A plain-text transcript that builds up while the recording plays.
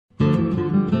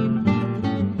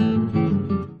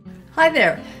Hi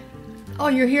there. Oh,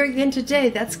 you're here again today.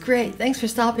 That's great. Thanks for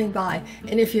stopping by.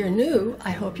 And if you're new, I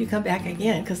hope you come back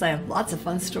again because I have lots of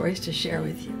fun stories to share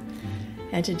with you.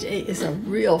 And today is a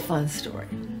real fun story.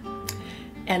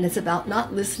 And it's about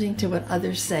not listening to what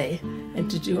others say and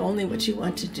to do only what you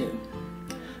want to do.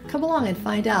 Come along and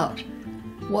find out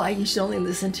why you should only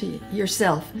listen to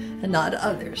yourself and not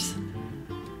others.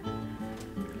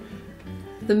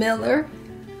 The miller,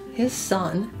 his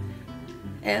son,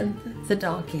 and the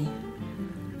donkey.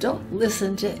 Don't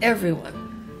listen to everyone.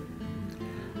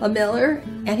 A miller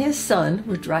and his son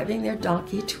were driving their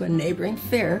donkey to a neighboring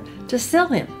fair to sell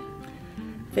him.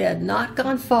 They had not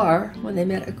gone far when they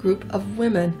met a group of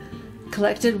women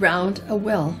collected round a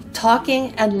well,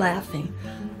 talking and laughing.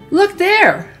 "Look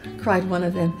there!" cried one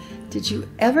of them. "Did you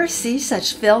ever see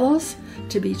such fellows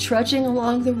to be trudging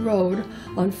along the road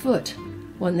on foot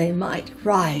when they might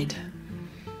ride?"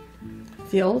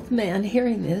 The old man,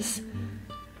 hearing this,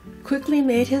 quickly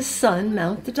made his son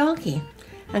mount the donkey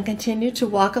and continued to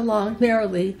walk along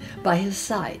merrily by his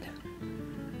side.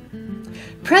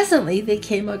 Presently they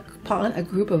came upon a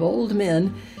group of old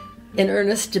men in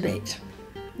earnest debate.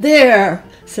 "There,"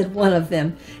 said one of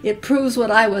them, "it proves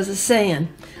what I was a-saying.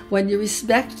 When your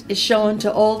respect is shown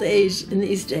to old age in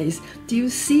these days, do you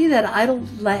see that idle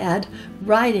lad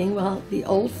riding while the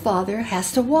old father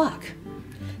has to walk?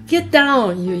 Get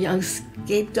down, you young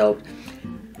scapegoat,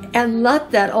 and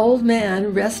let that old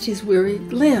man rest his weary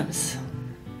limbs."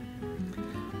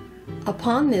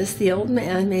 Upon this, the old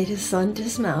man made his son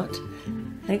dismount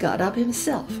and got up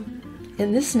himself.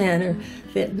 In this manner,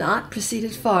 they had not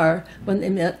proceeded far when they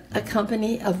met a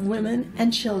company of women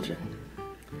and children.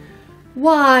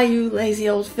 "Why, you lazy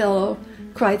old fellow,"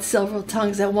 cried several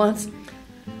tongues at once,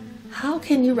 "how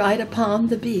can you ride upon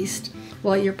the beast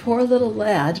while your poor little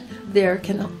lad there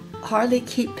can hardly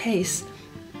keep pace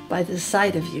by the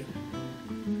sight of you?"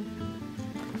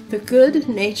 The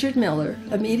good-natured miller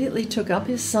immediately took up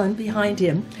his son behind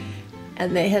him,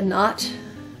 and they had not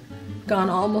gone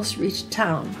almost reached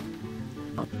town.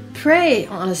 "Pray,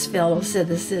 honest fellow," said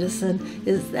the citizen,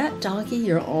 "is that donkey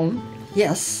your own?"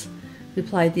 "Yes,"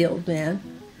 replied the old man.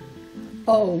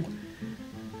 "Oh,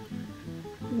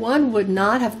 one would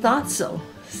not have thought so,"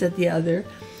 said the other.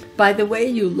 "By the way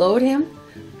you load him,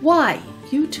 why,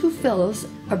 you two fellows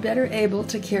are better able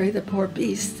to carry the poor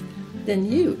beast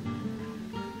than you."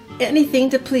 "Anything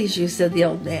to please you," said the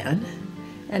old man,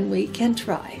 "and we can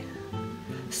try."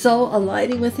 So,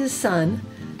 alighting with his son,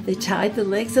 they tied the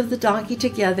legs of the donkey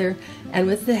together and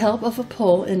with the help of a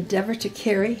pole endeavored to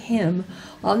carry him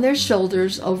on their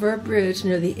shoulders over a bridge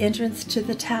near the entrance to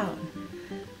the town.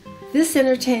 This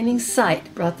entertaining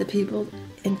sight brought the people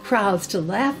in crowds to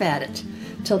laugh at it,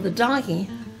 till the donkey,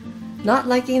 not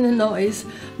liking the noise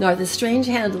nor the strange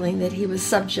handling that he was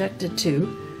subjected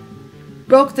to,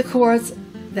 broke the cords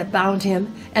that bound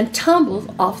him and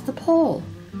tumbled off the pole,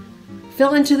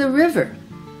 fell into the river.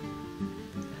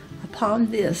 Upon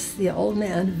this, the old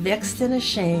man, vexed and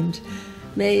ashamed,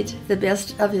 made the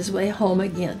best of his way home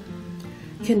again,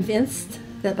 convinced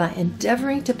that by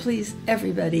endeavoring to please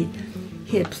everybody,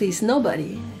 he had pleased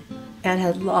nobody and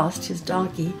had lost his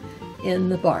donkey in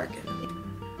the bargain.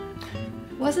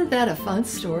 Wasn't that a fun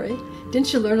story?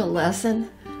 Didn't you learn a lesson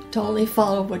to only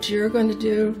follow what you're going to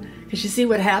do? Because you see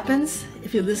what happens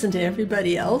if you listen to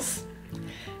everybody else?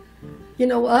 You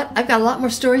know what? I've got a lot more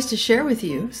stories to share with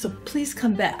you, so please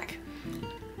come back.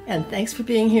 And thanks for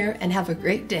being here and have a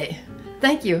great day.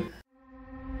 Thank you.